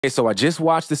Okay, so I just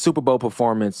watched the Super Bowl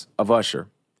performance of Usher.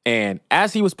 And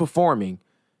as he was performing,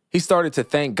 he started to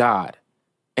thank God.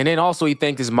 And then also he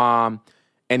thanked his mom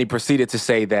and he proceeded to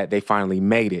say that they finally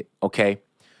made it, okay?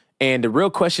 And the real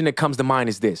question that comes to mind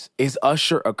is this: is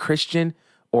Usher a Christian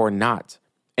or not?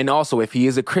 And also, if he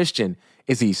is a Christian,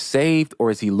 is he saved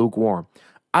or is he lukewarm?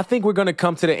 I think we're going to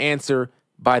come to the answer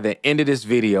by the end of this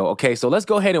video, okay? So let's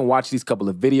go ahead and watch these couple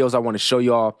of videos I want to show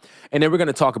y'all, and then we're going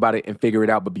to talk about it and figure it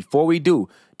out. But before we do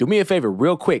me a favor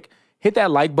real quick. Hit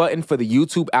that like button for the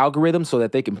YouTube algorithm so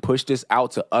that they can push this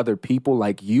out to other people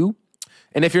like you.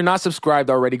 And if you're not subscribed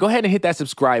already, go ahead and hit that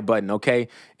subscribe button, okay?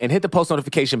 And hit the post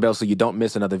notification bell so you don't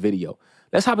miss another video.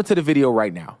 Let's hop into the video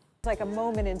right now. It's like a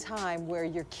moment in time where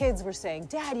your kids were saying,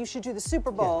 Dad, you should do the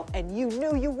Super Bowl, and you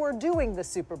knew you were doing the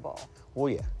Super Bowl.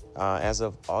 Well, yeah. As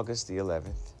of August the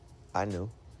 11th, I knew.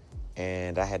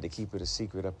 And I had to keep it a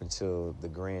secret up until the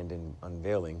grand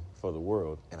unveiling for the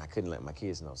world. And I couldn't let my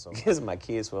kids know. So because my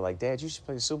kids were like, Dad, you should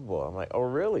play the Super Bowl. I'm like, oh,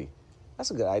 really?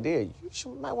 That's a good idea.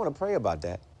 Might want to pray about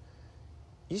that.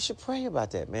 You should pray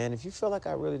about that, man. If you feel like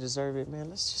I really deserve it, man,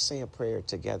 let's just say a prayer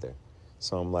together.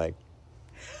 So I'm like...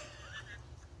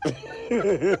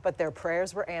 But their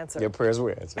prayers were answered. Their prayers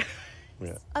were answered.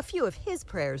 Yeah. A few of his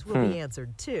prayers will be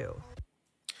answered, too.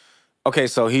 Okay,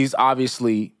 so he's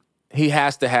obviously... he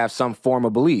has to have some form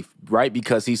of belief, right?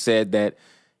 Because he said that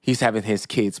he's having his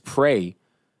kids pray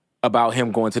about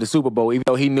him going to the Super Bowl, even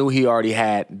though he knew he already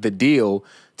had the deal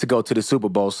to go to the Super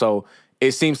Bowl. So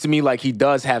it seems to me like he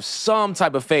does have some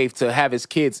type of faith to have his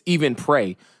kids even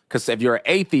pray. Because if you're an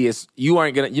atheist,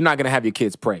 you're not gonna have your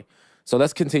kids pray. So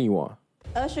let's continue on.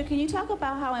 Usher, can you talk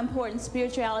about how important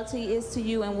spirituality is to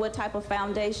you and what type of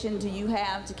foundation do you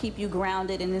have to keep you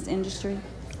grounded in this industry?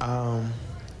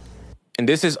 And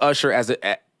this is Usher as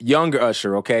a younger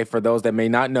Usher, okay? For those that may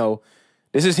not know,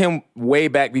 this is him way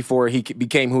back before he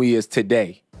became who he is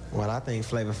today. Well, I think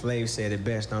Flavor Flav said it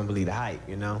best, don't believe the hype,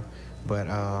 you know? But,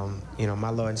 you know, my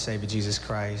Lord and Savior Jesus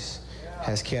Christ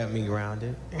has kept me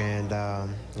grounded. And,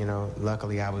 you know,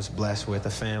 luckily I was blessed with a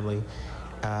family.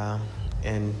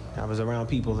 And I was around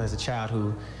people as a child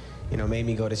who, you know, made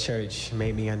me go to church,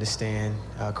 made me understand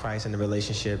Christ and the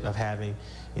relationship of having,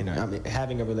 you know,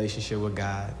 having a relationship with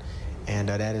God. And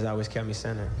that has always kept me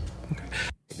centered. Okay.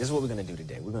 This is what we're going to do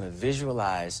today. We're going to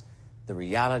visualize the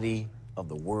reality of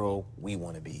the world we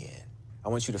want to be in. I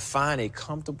want you to find a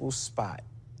comfortable spot.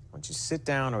 I want you to sit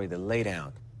down or either lay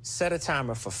down. Set a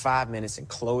timer for 5 minutes and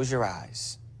close your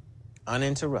eyes,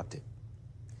 uninterrupted.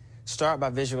 Start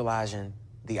by visualizing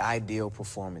the ideal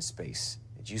performance space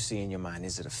that you see in your mind.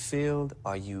 Is it a field?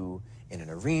 Are you in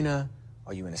an arena?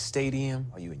 Are you in a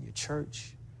stadium? Are you in your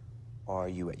church? Or are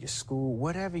you at your school?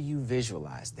 Whatever you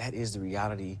visualize, that is the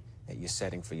reality that you're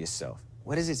setting for yourself.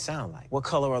 What does it sound like? What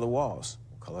color are the walls?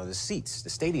 What color are the seats, the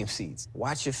stadium seats?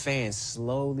 Watch your fans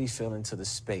slowly fill into the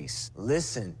space.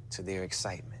 Listen to their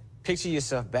excitement. Picture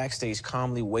yourself backstage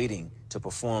calmly waiting to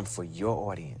perform for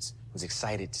your audience, who's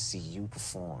excited to see you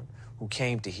perform, who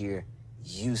came to hear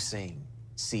you sing,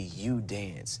 see you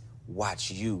dance,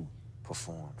 watch you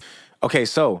perform. Okay,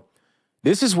 so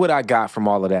this is what I got from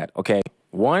all of that, okay?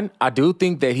 One, I do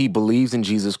think that he believes in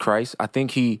Jesus Christ. I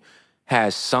think he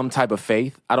has some type of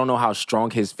faith. I don't know how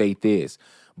strong his faith is.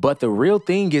 But the real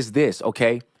thing is this,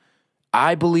 okay?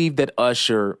 I believe that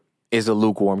Usher is a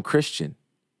lukewarm Christian.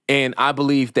 And I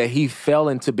believe that he fell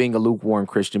into being a lukewarm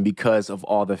Christian because of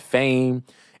all the fame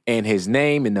and his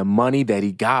name and the money that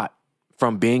he got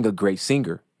from being a great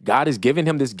singer. God has given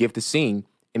him this gift to sing,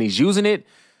 and he's using it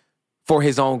for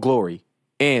his own glory.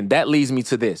 And that leads me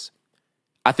to this.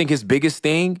 I think his biggest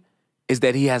thing is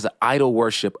that he has an idol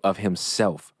worship of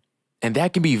himself. And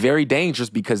that can be very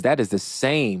dangerous because that is the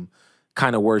same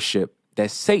kind of worship that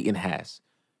Satan has.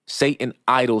 Satan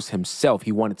idols himself.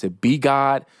 He wanted to be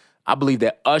God. I believe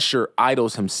that Usher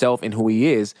idols himself and who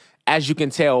he is, as you can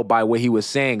tell by what he was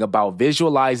saying about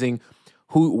visualizing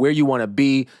where you want to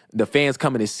be, the fans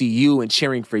coming to see you and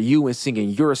cheering for you and singing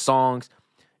your songs.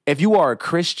 If you are a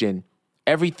Christian,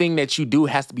 everything that you do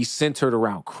has to be centered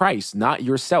around Christ, not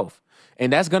yourself.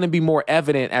 And that's going to be more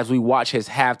evident as we watch his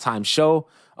halftime show.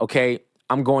 Okay,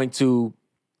 I'm going to,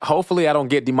 hopefully I don't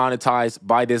get demonetized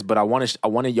by this, but I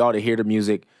wanted y'all to hear the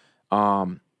music.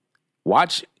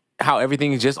 Watch how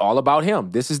everything is just all about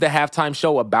him. This is the halftime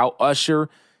show about Usher.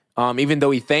 Even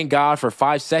though he thanked God for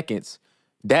 5 seconds,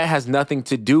 that has nothing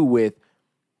to do with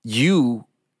you,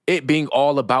 it being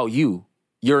all about you.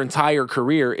 Your entire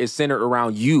career is centered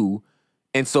around you.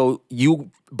 And so you,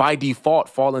 by default,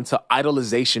 fall into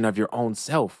idolization of your own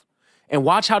self. And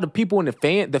watch how the people in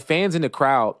the fans in the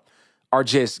crowd are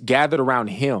just gathered around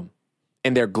him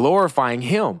and they're glorifying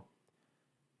him.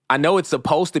 I know it's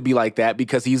supposed to be like that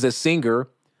because he's a singer,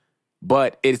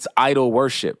 but it's idol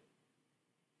worship.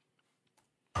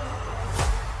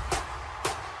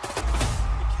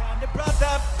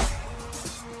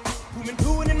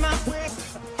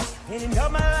 And all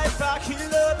my life I keep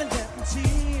loving death and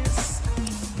tears.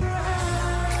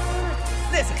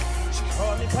 Listen, she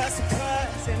called me by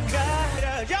surprise and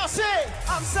got y'all say,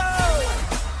 I'm so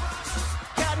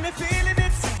got me feeling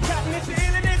it, got me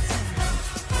feeling it.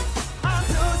 I'm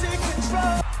losing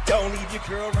control. Don't leave your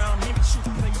girl around me, but you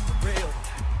play for real.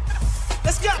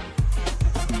 Let's go.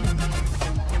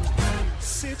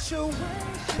 Situation,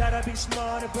 gotta be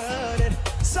smart about it.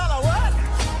 So what?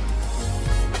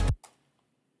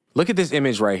 Look at this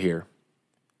image right here.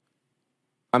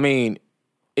 I mean,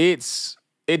 it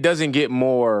doesn't get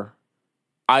more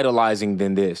idolizing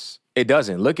than this. It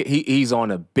doesn't. Look at he's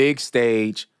on a big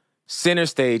stage, center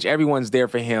stage. Everyone's there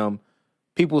for him.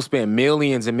 People spend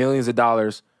millions and millions of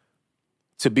dollars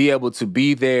to be able to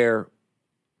be there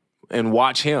and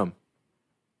watch him.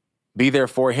 Be there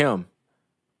for him.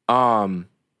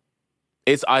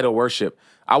 It's idol worship.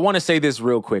 I want to say this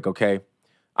real quick, okay?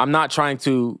 I'm not trying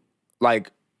to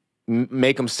like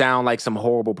make him sound like some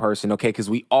horrible person, okay? Because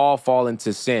we all fall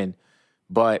into sin.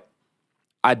 But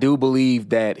I do believe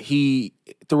that he,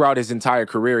 throughout his entire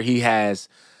career, he has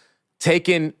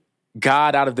taken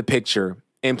God out of the picture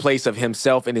in place of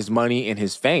himself and his money and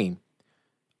his fame.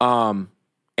 And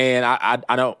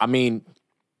I mean,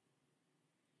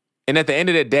 and at the end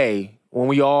of the day, when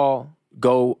we all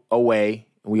go away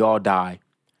and we all die,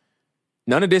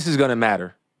 none of this is going to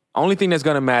matter. Only thing that's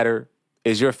going to matter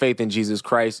is your faith in Jesus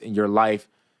Christ and your life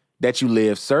that you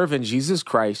live serving Jesus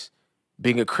Christ,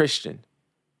 being a Christian.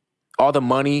 All the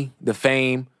money, the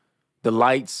fame, the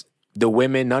lights, the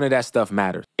women, none of that stuff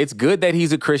matters. It's good that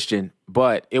he's a Christian,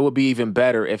 but it would be even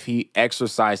better if he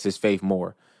exercised his faith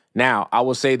more. Now, I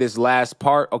will say this last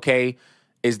part, okay,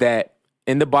 is that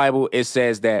in the Bible, it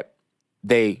says that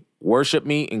they worship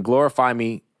me and glorify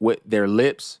me with their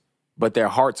lips, but their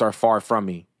hearts are far from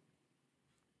me.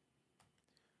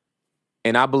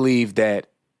 And I believe that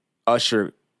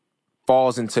Usher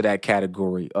falls into that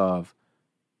category of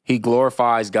he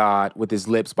glorifies God with his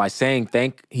lips by saying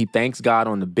he thanks God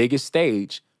on the biggest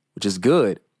stage, which is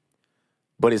good,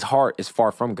 but his heart is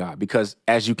far from God. Because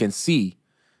as you can see,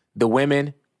 the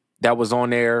women that was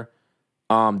on there,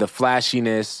 the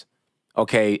flashiness,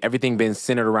 okay, everything been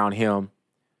centered around him.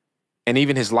 And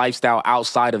even his lifestyle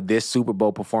outside of this Super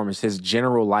Bowl performance, his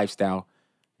general lifestyle,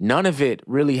 none of it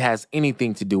really has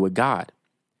anything to do with God.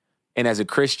 And as a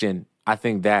Christian, I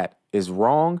think that is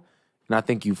wrong. And I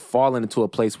think you've fallen into a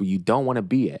place where you don't want to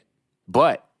be at.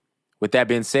 But with that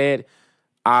being said,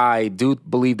 I do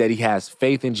believe that he has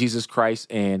faith in Jesus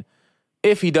Christ. And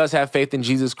if he does have faith in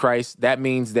Jesus Christ, that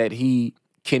means that he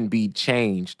can be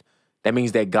changed. That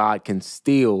means that God can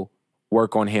still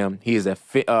work on him. He is a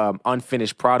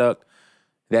unfinished product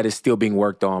that is still being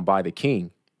worked on by the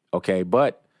King. Okay,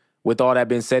 but with all that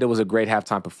being said, it was a great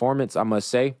halftime performance, I must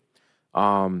say.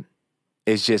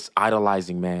 It's just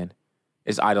idolizing, man.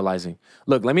 It's idolizing.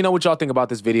 Look, let me know what y'all think about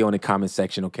this video in the comment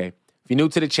section, okay? If you're new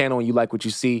to the channel and you like what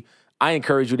you see, I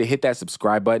encourage you to hit that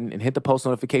subscribe button and hit the post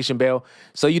notification bell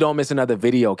so you don't miss another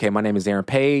video, okay? My name is Aaron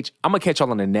Page. I'm going to catch y'all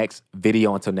on the next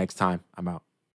video. Until next time, I'm out.